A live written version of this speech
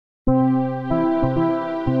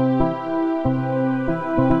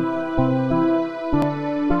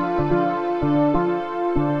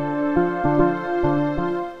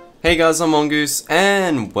Hey guys, I'm Mongoose,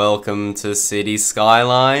 and welcome to City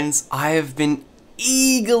Skylines. I have been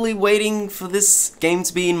eagerly waiting for this game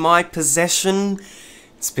to be in my possession.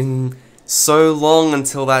 It's been so long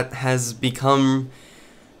until that has become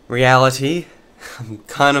reality. I'm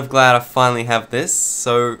kind of glad I finally have this,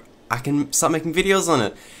 so I can start making videos on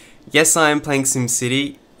it. Yes, I am playing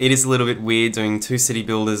SimCity. It is a little bit weird doing two city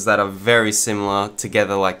builders that are very similar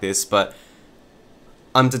together like this, but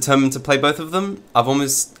I'm determined to play both of them. I've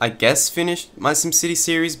almost, I guess, finished my SimCity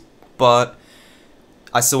series, but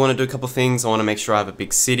I still want to do a couple things. I want to make sure I have a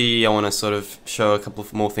big city. I want to sort of show a couple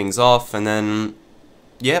of more things off, and then,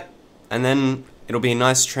 yep, and then it'll be a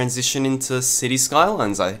nice transition into City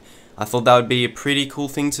Skylines. I thought that would be a pretty cool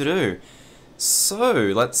thing to do. So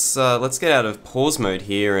let's get out of pause mode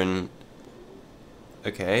here, and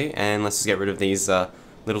okay, and let's just get rid of these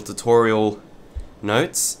little tutorial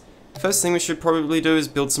notes. First thing we should probably do is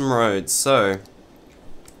build some roads. So,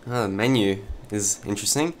 the menu is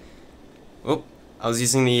interesting. Oh, I was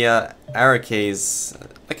using the arrow keys.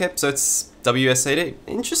 Okay, so it's WSAD.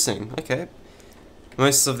 Interesting. Okay.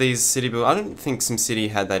 Most of these city build, I don't think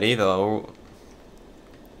SimCity had that either. Or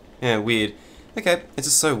yeah, weird. Okay, it's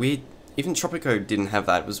just so weird. Even Tropico didn't have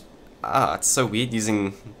that. It was it's so weird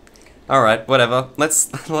using. All right, whatever. Let's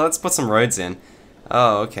put some roads in.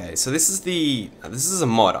 Oh, okay. So this is a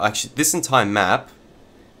mod. Actually, this entire map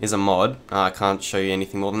is a mod. I can't show you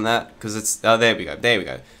anything more than that because it's. Oh, there we go. There we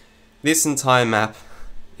go. This entire map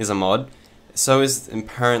is a mod. So is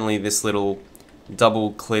apparently this little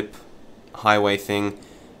double clip highway thing,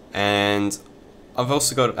 and I've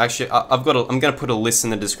also got. Actually, I'm gonna put a list in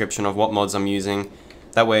the description of what mods I'm using.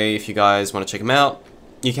 That way, if you guys want to check them out,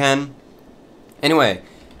 you can. Anyway,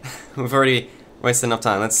 we've already wasted enough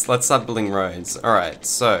time. Let's start building roads. Alright,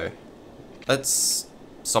 so let's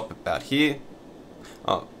stop about here.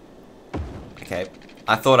 Oh, okay.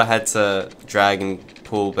 I thought I had to drag and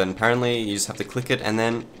pull, but apparently you just have to click it and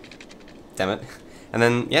then, damn it, and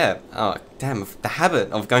then yeah. Oh damn, the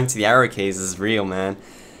habit of going to the arrow keys is real, man.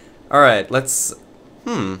 Alright, let's.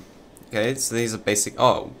 Okay, so these are basic.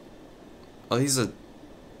 Oh, these are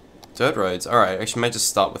dirt roads. Alright, actually, I might just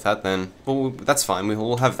start with that then. Well, that's fine.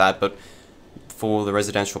 We'll have that, but for the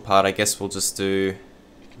residential part, I guess we'll just do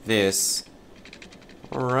this.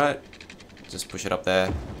 Alright. Just push it up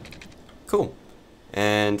there. Cool.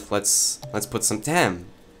 And let's put some, damn,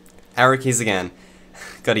 arrow keys again.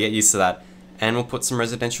 Gotta get used to that. And we'll put some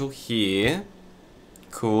residential here.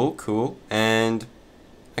 Cool, cool. And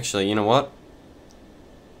actually, you know what?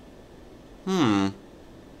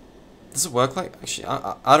 Does it work like, actually,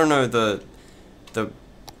 I don't know the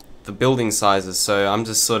building sizes, so I'm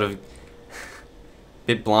just sort of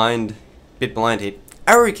bit blind here.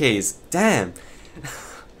 Arrow keys! Damn!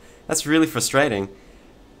 That's really frustrating.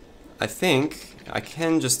 I think I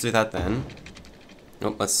can just do that then.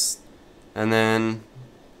 Nope, and then,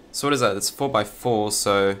 so what is that? It's 4x4,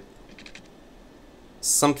 so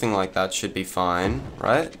something like that should be fine,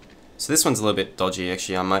 right? So this one's a little bit dodgy,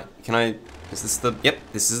 actually. Is this the, yep,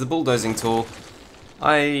 this is the bulldozing tool.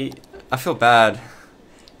 I feel bad.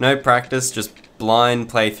 No practice, just blind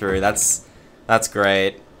playthrough. That's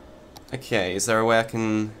great. Okay, is there a way I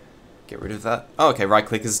can get rid of that? Oh, okay, right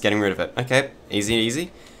click is getting rid of it. Okay, easy,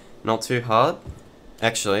 easy. Not too hard.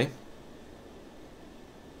 Actually,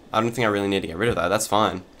 I don't think I really need to get rid of that. That's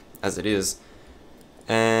fine, as it is.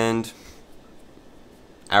 And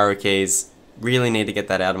arrow keys. Really need to get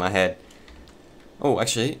that out of my head. Oh,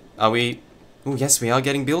 actually, are we... Oh, yes, we are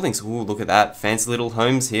getting buildings. Oh, look at that. Fancy little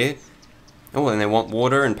homes here. Oh, and they want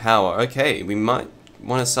water and power. Okay, we might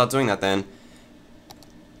want to start doing that then.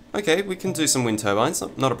 Okay, we can do some wind turbines,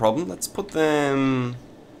 not a problem. Let's put them...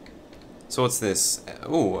 So what's this?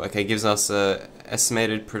 Oh, okay, gives us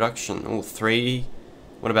estimated production. Oh, 3.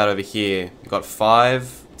 What about over here? We've got 5,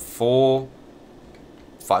 4,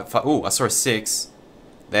 5. Oh, I saw a 6.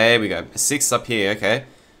 There we go. A 6 up here, okay.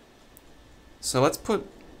 So let's put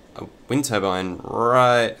a wind turbine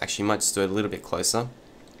right... Actually, might just do it a little bit closer.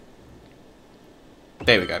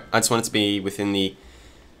 There we go. I just want it to be within the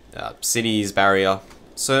city's barrier.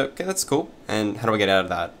 So, okay, that's cool. And how do I get out of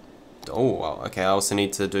that? Oh, well, okay, I also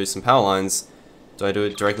need to do some power lines. Do I do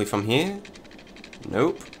it directly from here?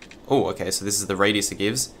 Nope. Oh, okay, so this is the radius it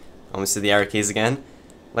gives. Almost to the arrow keys again.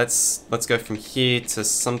 Let's go from here to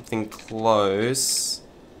something close.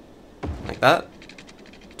 Like that.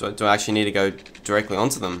 Do I actually need to go directly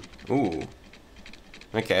onto them? Ooh.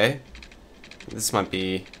 Okay. This might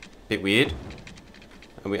be a bit weird.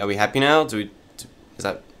 Are we happy now? Are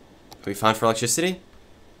we fine for electricity?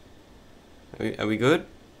 Are we good?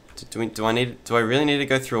 Do I really need to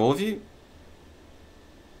go through all of you?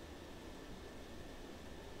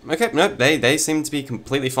 Okay, nope, they seem to be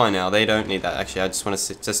completely fine now. They don't need that. Actually, I just want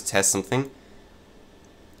to just test something.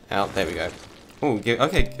 Out, there we go. Oh,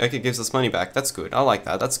 okay, gives us money back. That's good. I like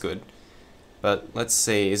that. That's good. But let's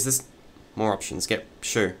see. Is this more options? Get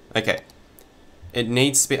shoe. Okay. It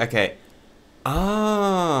needs to be okay.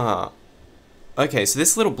 Ah. Okay, so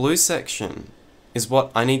this little blue section is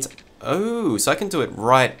what I need to. Oh, so I can do it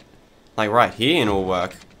right, like right here, and it'll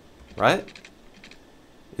work, right?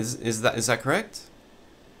 Is that correct?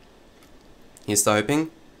 Here's the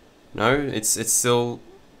hoping. No, it's still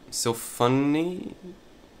funny.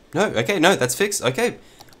 No, okay, no, that's fixed. Okay,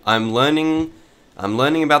 I'm learning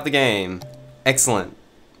about the game. Excellent.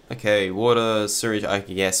 Okay, water, sewage.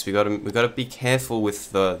 Okay, yes, we gotta be careful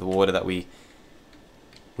with the water that we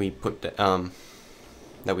put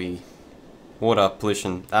water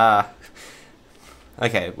pollution. Ah.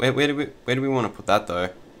 Okay, where do we want to put that though?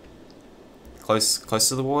 Close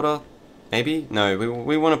to the water, maybe? No,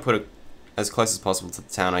 we want to put it as close as possible to the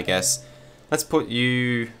town, I guess. Let's put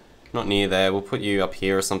you not near there. We'll put you up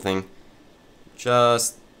here or something.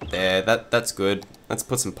 Just there. That's good. Let's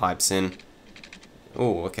put some pipes in.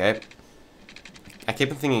 Oh, okay. I keep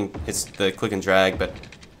on thinking it's the click and drag, but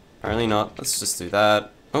apparently not. Let's just do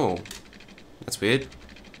that. Oh, that's weird.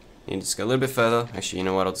 You just go a little bit further. Actually, you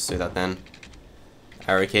know what? I'll just do that then.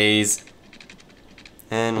 Arrow keys.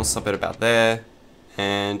 And we'll stop it about there.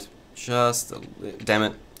 And just, damn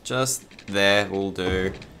it, just there will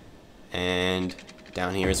do. And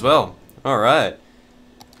down here as well. Alright.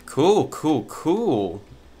 Cool, cool, cool.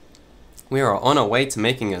 We are on our way to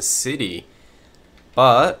making a city.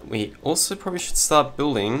 But we also probably should start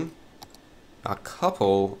building a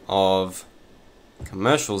couple of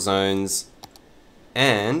commercial zones.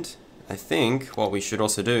 And I think what we should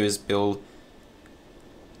also do is build...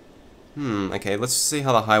 okay, let's see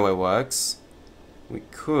how the highway works. We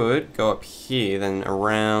could go up here, then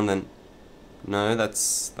around, then... No,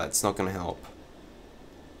 that's not gonna help.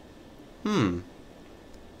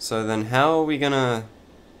 So then how are we gonna...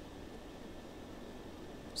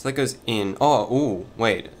 So that goes in. Oh, ooh,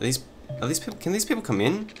 wait. Are these people, can these people come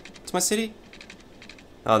in to my city?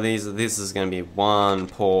 Oh, this is gonna be one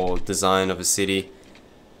poor design of a city.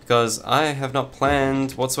 Because I have not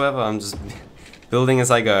planned whatsoever. I'm just building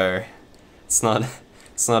as I go. It's not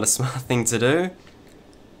a smart thing to do.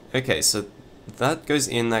 Okay, so that goes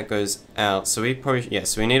in, that goes out. So we probably, yeah,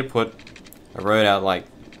 so we need to put a road out like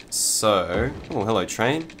so. Oh, hello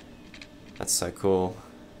train. That's so cool.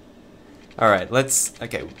 Alright, let's,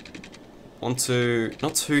 okay. Want to,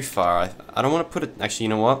 not too far. I don't want to put it, actually, you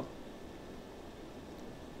know what?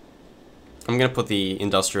 I'm going to put the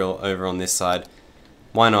industrial over on this side.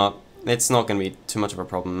 Why not? It's not going to be too much of a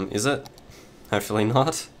problem, is it? Hopefully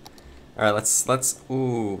not. Alright, let's,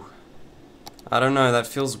 ooh. I don't know, that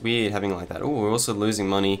feels weird having it like that. Ooh, we're also losing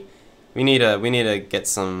money. We need to get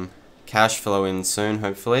some cash flow in soon,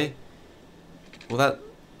 hopefully. Will that,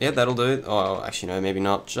 yeah, that'll do it. Oh, actually no, maybe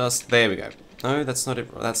not. Just, there we go. No, that's not it,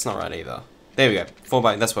 that's not right either. There we go.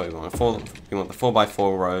 That's what we want. We want the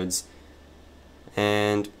 4x4 roads.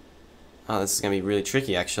 And, oh, this is going to be really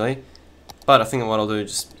tricky actually. But I think what I'll do,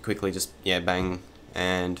 just quickly, just, yeah, bang.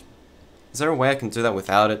 And, is there a way I can do that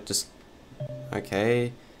without it? Just,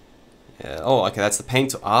 okay. Yeah, oh, okay, that's the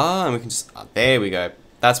paint. And we can just, there we go.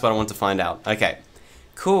 That's what I want to find out. Okay.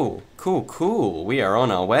 Cool, cool, cool. We are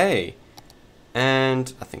on our way.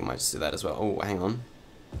 And I think I might just do that as well. Oh, hang on.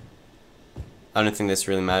 I don't think this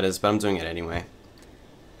really matters, but I'm doing it anyway.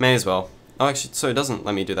 May as well. Oh, actually, so it doesn't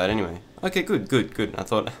let me do that anyway. Okay, good, good, good. I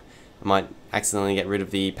thought I might accidentally get rid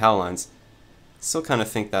of the power lines. Still kind of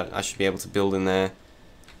think that I should be able to build in there.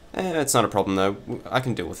 It's not a problem though. I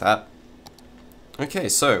can deal with that. Okay,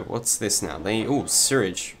 so what's this now? Ooh,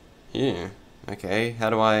 sewage. Yeah. Okay, how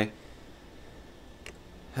do I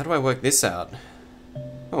work this out?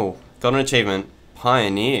 Oh, got an achievement.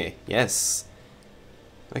 Pioneer. Yes.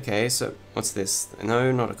 Okay, so what's this?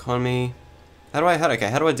 No, not economy. How do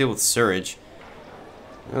I deal with sewage?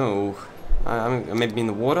 Oh, I'm maybe in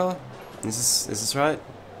the water. Is this right?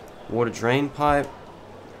 Water drain pipe.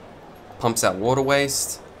 Pumps out water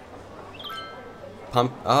waste.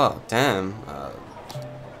 Oh, damn.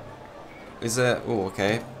 Is there... Oh,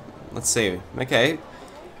 okay. Let's see. Okay.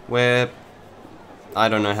 I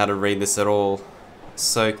don't know how to read this at all. It's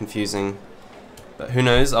so confusing. But who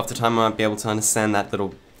knows? After time I might be able to understand that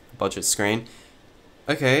little budget screen.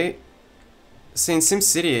 Okay. See, in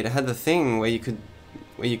SimCity it had the thing where you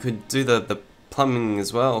could do the plumbing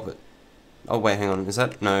as well, but... Oh, wait, hang on. Is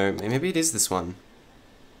that... No, maybe it is this one.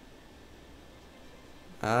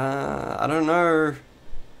 I don't know.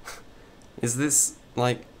 Is this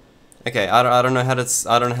like... Okay, I don't know how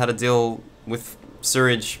to deal with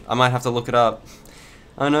sewage. I might have to look it up.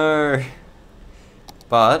 I know.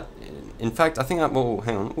 But, in fact, I think oh,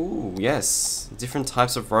 hang on. Ooh, yes. Different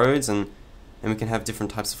types of roads, and we can have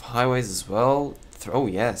different types of highways as well. Oh,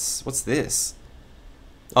 yes. What's this?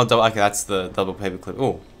 Oh, okay, that's the double paperclip.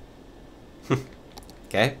 Oh.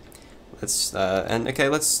 Okay.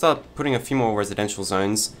 Let's start putting a few more residential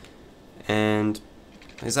zones. And,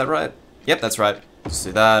 is that right? Yep, that's right. Let's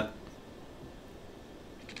do that.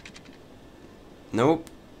 Nope.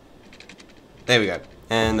 There we go.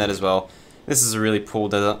 And that as well. This is a really poor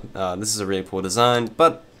design,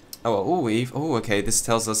 but okay. This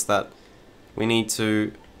tells us that we need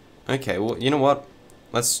to. Okay, well, you know what?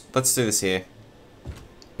 Let's do this here.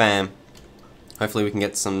 Bam. Hopefully we can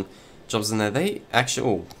get some jobs in there. They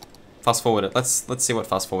actually fast forward it. Let's see what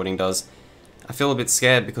fast forwarding does. I feel a bit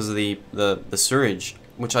scared because of the sewage,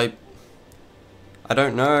 which I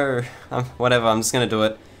don't know. Whatever. I'm just gonna do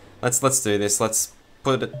it. Let's do this. Let's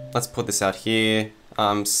put this out here.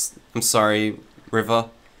 I'm sorry, River.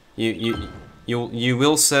 You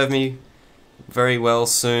will serve me very well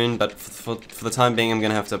soon, but for the time being, I'm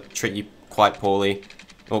gonna have to treat you quite poorly.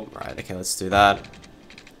 Oh, right. Okay, let's do that.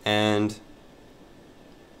 And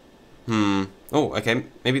oh, okay.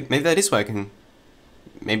 Maybe that is working.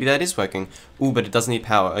 Maybe that is working. Ooh, but it does need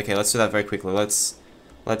power. Okay, let's do that very quickly. Let's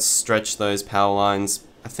stretch those power lines.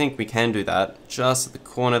 I think we can do that just at the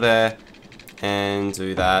corner there, and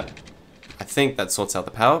do that. I think that sorts out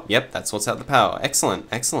the power. Yep, that sorts out the power. Excellent,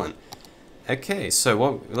 excellent. Okay,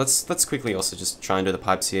 so let's quickly also just try and do the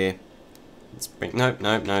pipes here. Let's bring nope,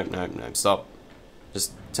 stop.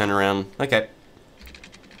 Just turn around. Okay.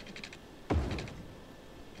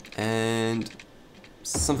 And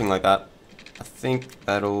something like that. I think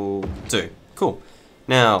that'll do. Cool.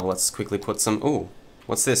 Now let's quickly put some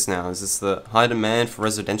what's this now? Is this the high demand for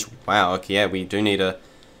residential? Wow, okay, yeah, we do need to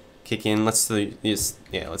kick in. Let's use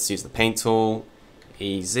the paint tool.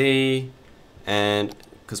 Easy. And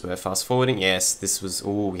because we're fast forwarding, yes, this was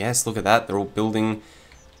yes, look at that. They're all building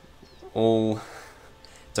don't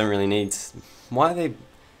really need. Why are they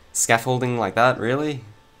scaffolding like that, really?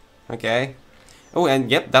 Okay. Oh,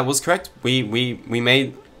 and yep, that was correct. We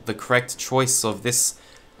made the correct choice of this.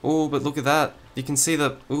 Oh, but look at that. You can see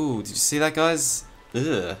the did you see that, guys?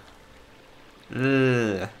 Ugh.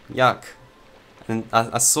 Ugh. Yuck. And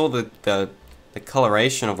I saw the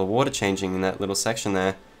coloration of the water changing in that little section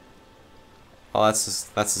there. Oh, that's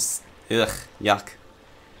just ugh, yuck.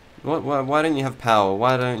 Why don't you have power?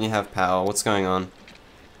 Why don't you have power? What's going on?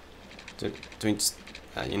 Do we just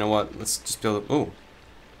you know what? Let's just build it. Ooh.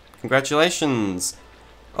 Congratulations.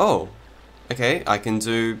 Oh. Okay, I can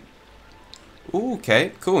do. Ooh,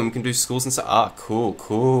 okay, cool. And we can do schools and stuff. Ah,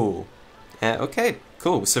 cool. Okay,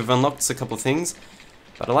 cool. So we've unlocked a couple of things,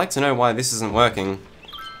 but I'd like to know why this isn't working.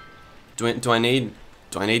 Do I need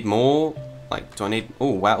more? Like, do I need?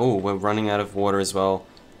 Oh wow! Oh, we're running out of water as well,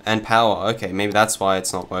 and power. Okay, maybe that's why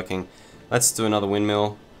it's not working. Let's do another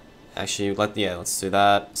windmill. Actually, let's do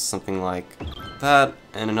that. Something like that,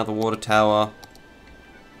 and another water tower.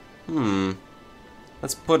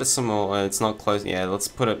 Let's put it somewhere. It's not close. Yeah, let's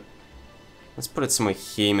put it somewhere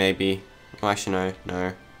here, maybe. Oh, actually,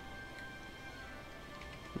 no.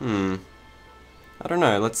 I don't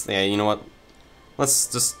know. You know what? Let's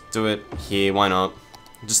just do it here. Why not?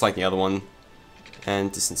 Just like the other one.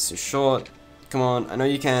 And distance too short. Come on. I know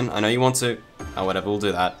you can. I know you want to. Oh, whatever. We'll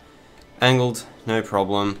do that. Angled. No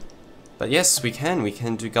problem. But yes, we can. We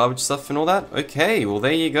can do garbage stuff and all that. Okay. Well,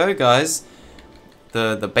 there you go, guys.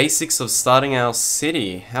 The basics of starting our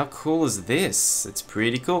city. How cool is this? It's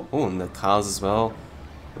pretty cool. Oh, and the cars as well.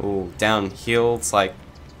 Oh, downhill. It's like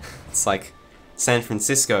San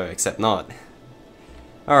Francisco, except not.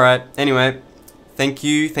 Alright, anyway, thank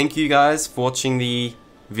you guys for watching the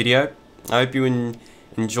video. I hope you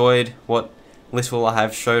enjoyed what little I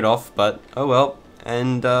have showed off, but oh well.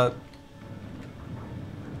 And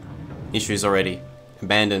issues already.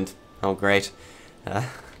 Abandoned. Oh great.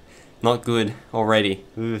 Not good already.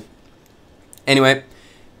 Ugh. Anyway,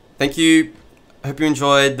 thank you. Hope you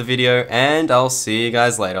enjoyed the video, and I'll see you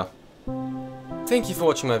guys later. Thank you for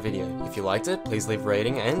watching my video. If you liked it, please leave a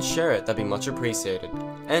rating and share it, that'd be much appreciated.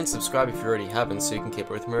 And subscribe if you already haven't so you can keep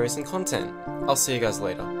up with my recent content. I'll see you guys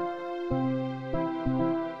later.